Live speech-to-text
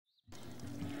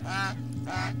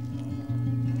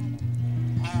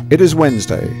It is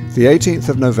Wednesday, the 18th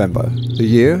of November. The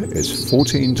year is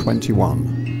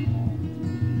 1421.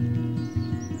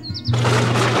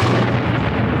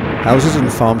 Houses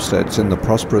and farmsteads in the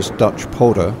prosperous Dutch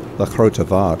polder, the Grote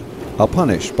Waard, are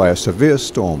punished by a severe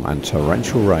storm and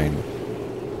torrential rain.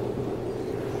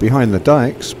 Behind the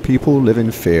dikes, people live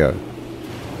in fear.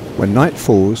 When night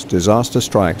falls, disaster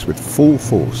strikes with full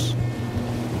force.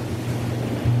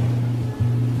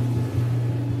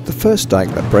 The first dike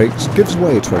that breaks gives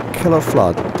way to a killer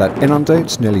flood that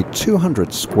inundates nearly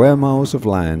 200 square miles of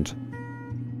land.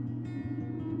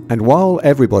 And while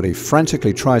everybody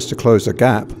frantically tries to close the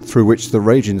gap through which the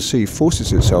raging sea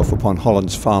forces itself upon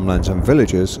Holland's farmlands and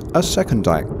villages, a second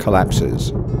dike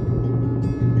collapses.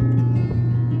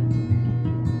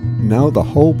 Now the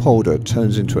whole polder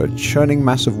turns into a churning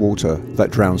mass of water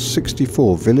that drowns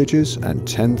 64 villages and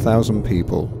 10,000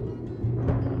 people.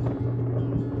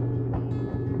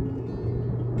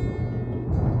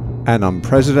 An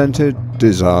unprecedented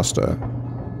disaster.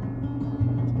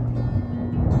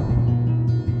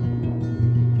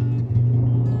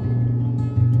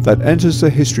 That enters the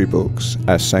history books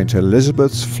as St.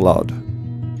 Elizabeth's Flood.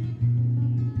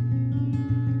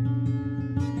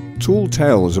 Tall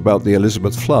tales about the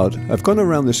Elizabeth Flood have gone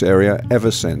around this area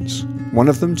ever since. One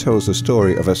of them tells the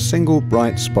story of a single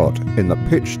bright spot in the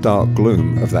pitch-dark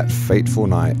gloom of that fateful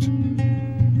night.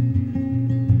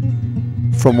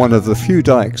 From one of the few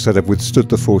dikes that have withstood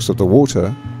the force of the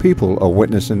water, people are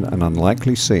witnessing an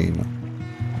unlikely scene.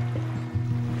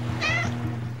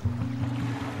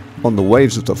 On the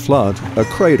waves of the flood, a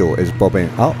cradle is bobbing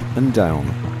up and down.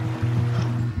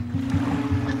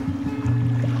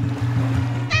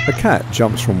 A cat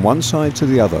jumps from one side to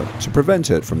the other to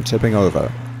prevent it from tipping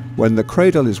over. When the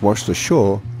cradle is washed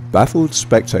ashore, baffled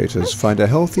spectators find a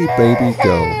healthy baby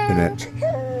girl in it.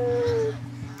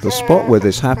 The spot where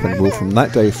this happened will from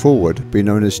that day forward be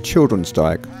known as Children's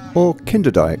Dyke, or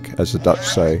Kinderdijk as the Dutch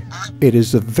say. It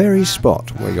is the very spot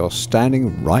where you're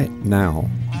standing right now.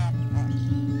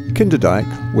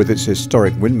 Kinderdijk, with its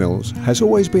historic windmills, has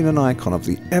always been an icon of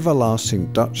the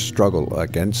everlasting Dutch struggle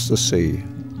against the sea.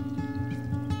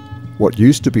 What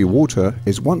used to be water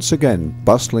is once again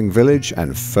bustling village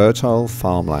and fertile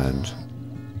farmland.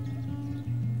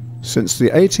 Since the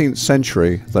 18th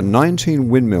century, the 19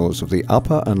 windmills of the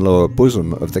upper and lower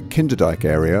bosom of the Kinderdijk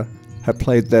area have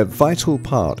played their vital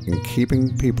part in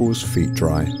keeping people's feet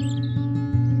dry.